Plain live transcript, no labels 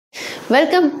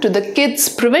Welcome to the Kids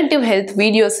Preventive Health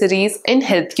video series in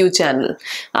HealthQ channel.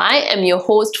 I am your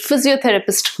host,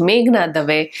 physiotherapist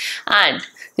Meghana and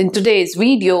in today's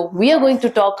video, we are going to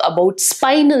talk about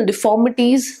spinal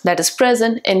deformities that is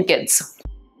present in kids.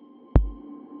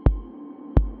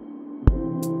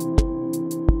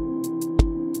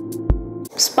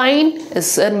 Spine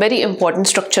is a very important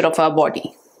structure of our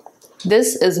body.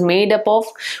 This is made up of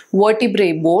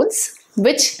vertebrae bones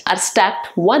which are stacked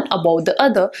one above the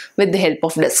other with the help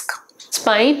of disc.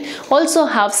 Spine also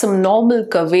have some normal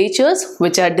curvatures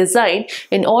which are designed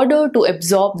in order to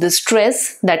absorb the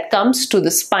stress that comes to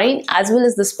the spine as well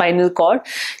as the spinal cord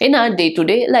in our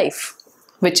day-to-day life,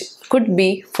 which could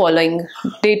be following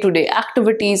day-to-day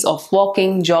activities of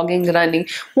walking, jogging, running,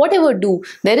 whatever do,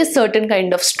 there is certain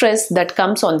kind of stress that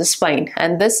comes on the spine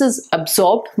and this is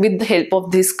absorbed with the help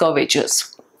of these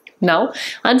curvatures. Now,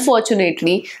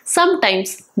 unfortunately,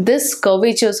 sometimes this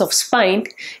curvatures of spine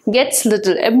gets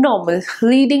little abnormal,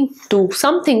 leading to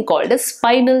something called a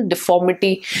spinal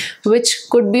deformity, which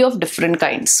could be of different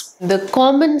kinds. The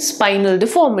common spinal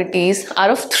deformities are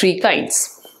of three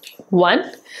kinds.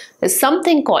 One is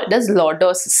something called as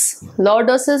lordosis.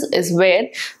 Lordosis is where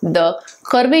the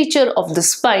curvature of the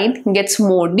spine gets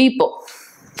more deeper.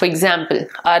 For example,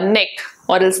 our neck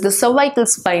or else the cervical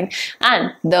spine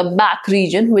and the back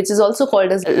region, which is also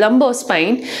called as lumbar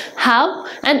spine, have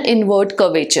an inward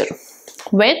curvature.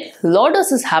 When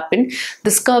lordosis happens,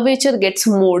 this curvature gets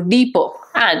more deeper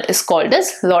and is called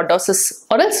as lordosis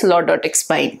or else lordotic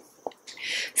spine.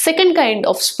 Second kind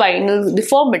of spinal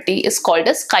deformity is called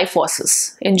as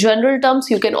kyphosis. In general terms,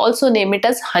 you can also name it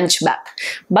as hunchback.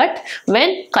 But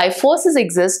when kyphosis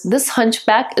exists, this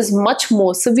hunchback is much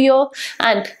more severe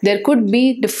and there could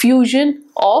be diffusion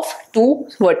of two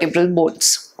vertebral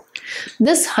bones.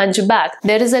 This hunchback,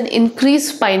 there is an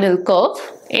increased spinal curve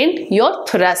in your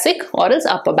thoracic or else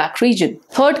upper back region.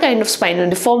 Third kind of spinal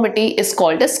deformity is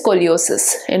called as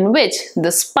scoliosis, in which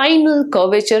the spinal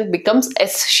curvature becomes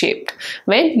S-shaped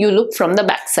when you look from the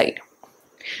back side.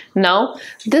 Now,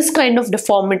 this kind of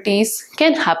deformities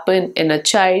can happen in a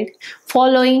child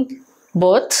following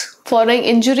birth, following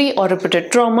injury or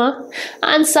repeated trauma,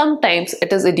 and sometimes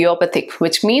it is idiopathic,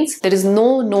 which means there is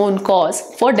no known cause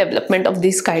for development of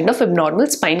this kind of abnormal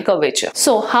spine curvature.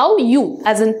 So how you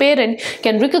as a parent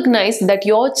can recognize that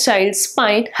your child's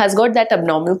spine has got that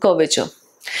abnormal curvature?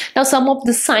 Now, some of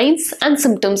the signs and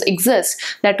symptoms exist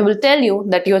that will tell you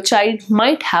that your child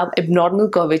might have abnormal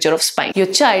curvature of spine. Your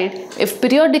child, if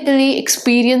periodically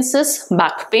experiences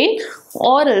back pain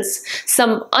or else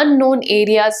some unknown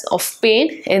areas of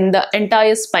pain in the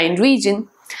entire spine region,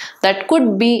 that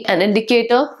could be an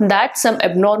indicator that some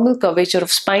abnormal curvature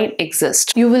of spine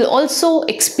exists. You will also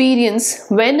experience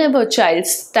whenever child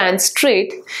stands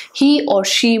straight, he or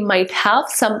she might have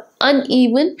some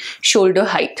uneven shoulder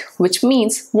height, which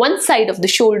means one side of the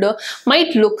shoulder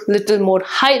might look little more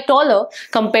taller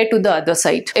compared to the other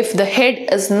side. If the head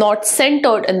is not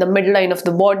centered in the midline of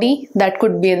the body, that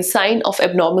could be a sign of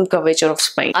abnormal curvature of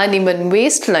spine. Uneven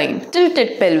waistline,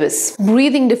 tilted pelvis,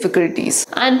 breathing difficulties,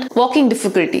 and walking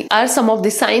difficulty are some of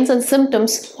the signs and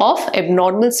symptoms of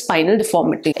abnormal spinal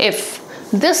deformity. If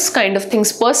this kind of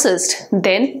things persist,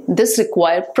 then this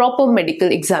requires proper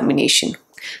medical examination.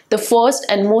 The first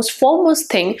and most foremost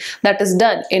thing that is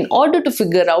done in order to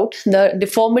figure out the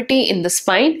deformity in the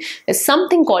spine is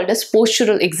something called as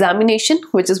postural examination,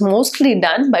 which is mostly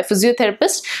done by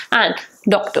physiotherapists and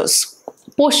doctors.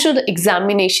 Postural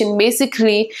examination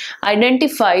basically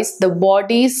identifies the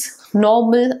body's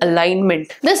normal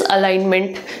alignment. This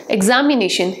alignment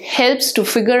examination helps to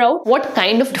figure out what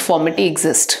kind of deformity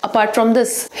exists. Apart from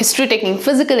this, history taking,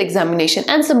 physical examination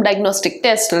and some diagnostic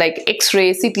tests like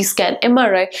X-ray, CT scan,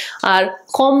 MRI are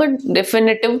common,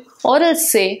 definitive or else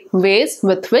say ways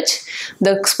with which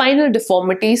the spinal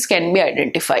deformities can be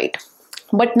identified.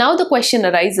 But now the question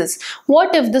arises,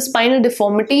 what if the spinal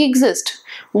deformity exists?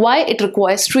 Why it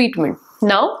requires treatment?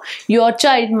 Now, your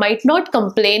child might not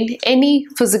complain any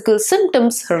physical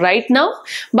symptoms right now,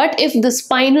 but if the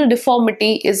spinal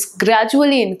deformity is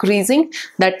gradually increasing,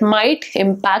 that might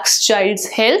impact child's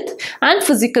health and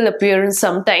physical appearance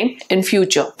sometime in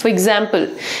future. For example,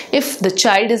 if the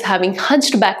child is having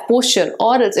hunched back posture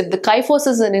or else if the kyphosis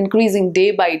is increasing day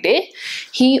by day,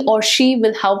 he or she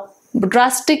will have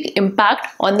drastic impact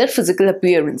on their physical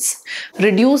appearance,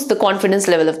 reduce the confidence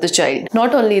level of the child.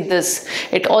 Not only this,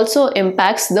 it also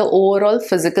impacts the overall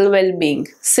physical well-being,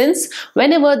 since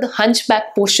whenever the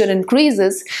hunchback posture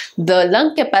increases, the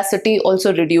lung capacity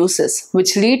also reduces,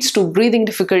 which leads to breathing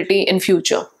difficulty in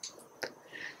future.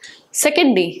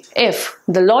 Secondly, if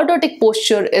the lordotic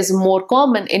posture is more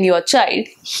common in your child,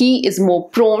 he is more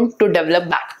prone to develop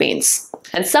back pains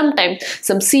and sometimes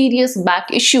some serious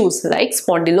back issues like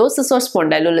spondylosis or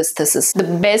spondylolisthesis. The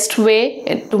best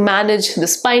way to manage the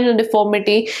spinal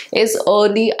deformity is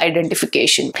early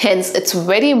identification. Hence, it's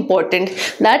very important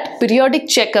that periodic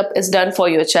checkup is done for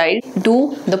your child.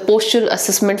 Do the postural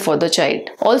assessment for the child.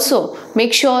 Also,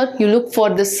 make sure you look for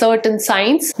the certain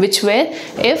signs which were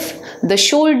if the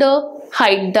shoulder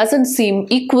height doesn't seem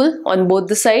equal on both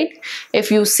the side,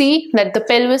 if you see that the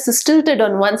pelvis is tilted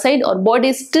on one side or body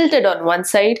is tilted on one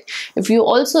side, if you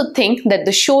also think that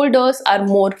the shoulders are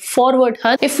more forward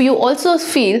hung, if you also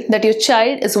feel that your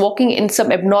child is walking in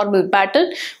some abnormal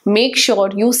pattern, make sure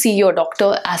you see your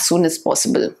doctor as soon as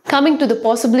possible. Coming to the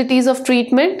possibilities of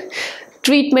treatment.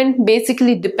 Treatment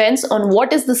basically depends on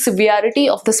what is the severity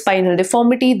of the spinal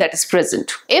deformity that is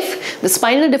present. If the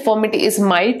spinal deformity is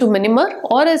mild to minimal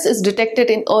or else is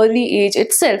detected in early age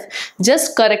itself,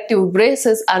 just corrective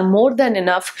braces are more than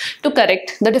enough to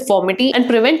correct the deformity and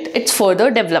prevent its further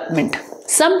development.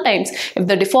 Sometimes, if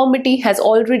the deformity has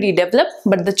already developed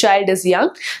but the child is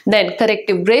young, then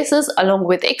corrective braces along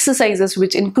with exercises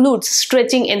which includes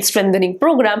stretching and strengthening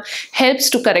program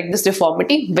helps to correct this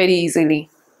deformity very easily.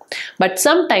 But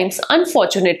sometimes,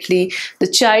 unfortunately, the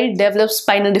child develops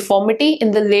spinal deformity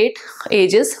in the late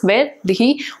ages where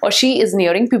he or she is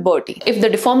nearing puberty. If the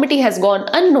deformity has gone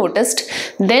unnoticed,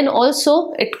 then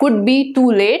also it could be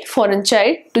too late for a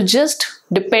child to just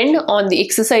depend on the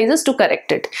exercises to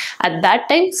correct it. At that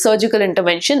time, surgical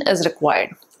intervention is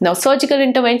required. Now, surgical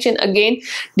intervention again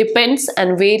depends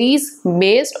and varies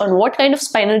based on what kind of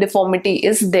spinal deformity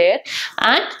is there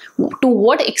and to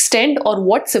what extent or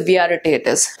what severity it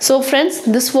is. So friends,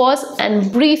 this was a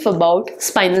brief about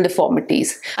spinal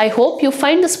deformities. I hope you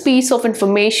find this piece of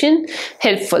information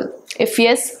helpful. If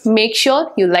yes, make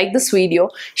sure you like this video,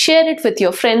 share it with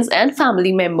your friends and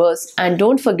family members, and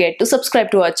don't forget to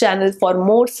subscribe to our channel for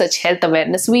more such health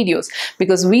awareness videos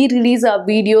because we release our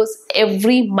videos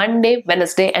every Monday,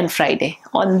 Wednesday and Friday.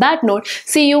 On that note,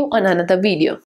 see you on another video.